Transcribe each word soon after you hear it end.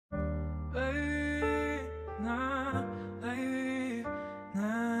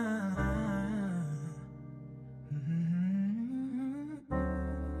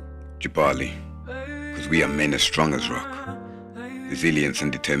Jabali, because we are men as strong as rock. Resilience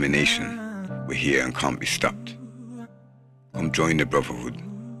and determination, we're here and can't be stopped. Come join the brotherhood,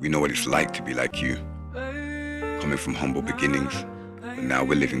 we know what it's like to be like you. Coming from humble beginnings, but now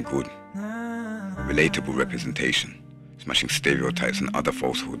we're living good. Relatable representation, smashing stereotypes and other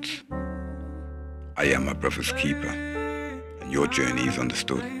falsehoods. I am my brother's keeper, and your journey is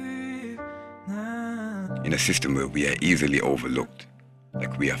understood. In a system where we are easily overlooked,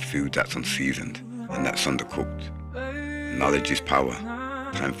 like we are food that's unseasoned and that's undercooked. Knowledge is power,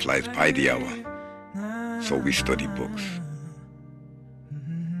 time flies by the hour, so we study books.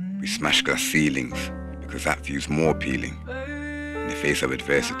 We smash glass ceilings because that view's more appealing. In the face of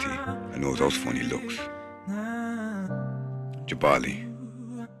adversity, I know those funny looks. Jabali,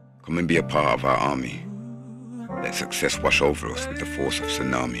 come and be a part of our army. Let success wash over us with the force of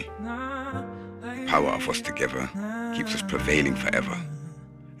tsunami. The power of us together keeps us prevailing forever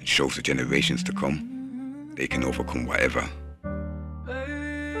and shows the generations to come they can overcome whatever.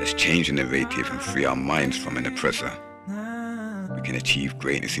 Let's change the narrative and free our minds from an oppressor. We can achieve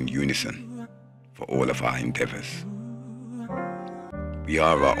greatness in unison for all of our endeavors. We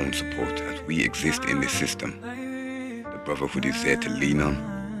are our own support as we exist in this system. The brotherhood is there to lean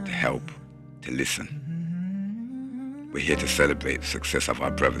on, to help, to listen. We're here to celebrate the success of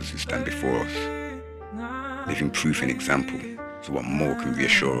our brothers who stand before us, living proof and example, so what more can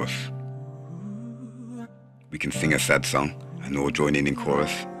reassure us? We can sing a sad song and all join in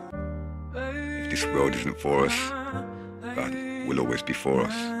chorus. If this world isn't for us, God will always be for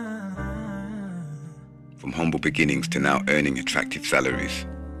us. From humble beginnings to now earning attractive salaries,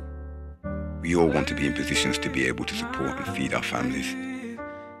 we all want to be in positions to be able to support and feed our families.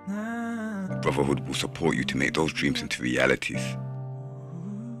 The brotherhood will support you to make those dreams into realities.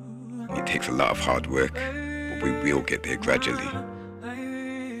 It takes a lot of hard work, but we will get there gradually.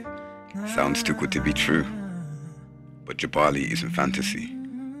 Sounds too good to be true, but Jabali isn't fantasy.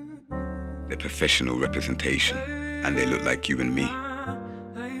 They're professional representation, and they look like you and me.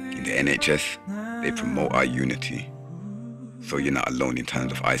 In the NHS, they promote our unity, so you're not alone in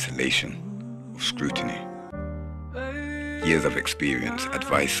times of isolation or scrutiny. Years of experience,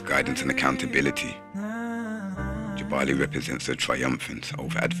 advice, guidance and accountability. Jabali represents the triumphant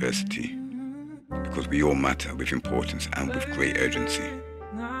over adversity, because we all matter with importance and with great urgency.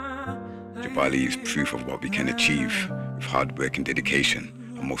 Jabali is proof of what we can achieve with hard work and dedication,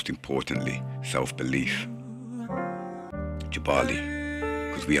 and most importantly, self-belief. Jabali,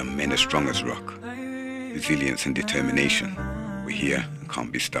 because we are men as strong as rock. Resilience and determination, we're here and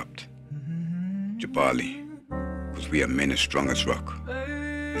can't be stopped. Jabali, because we are men as strong as rock.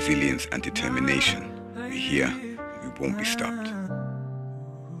 Resilience and determination, we're here and we won't be stopped.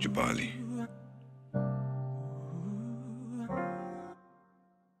 Jabali.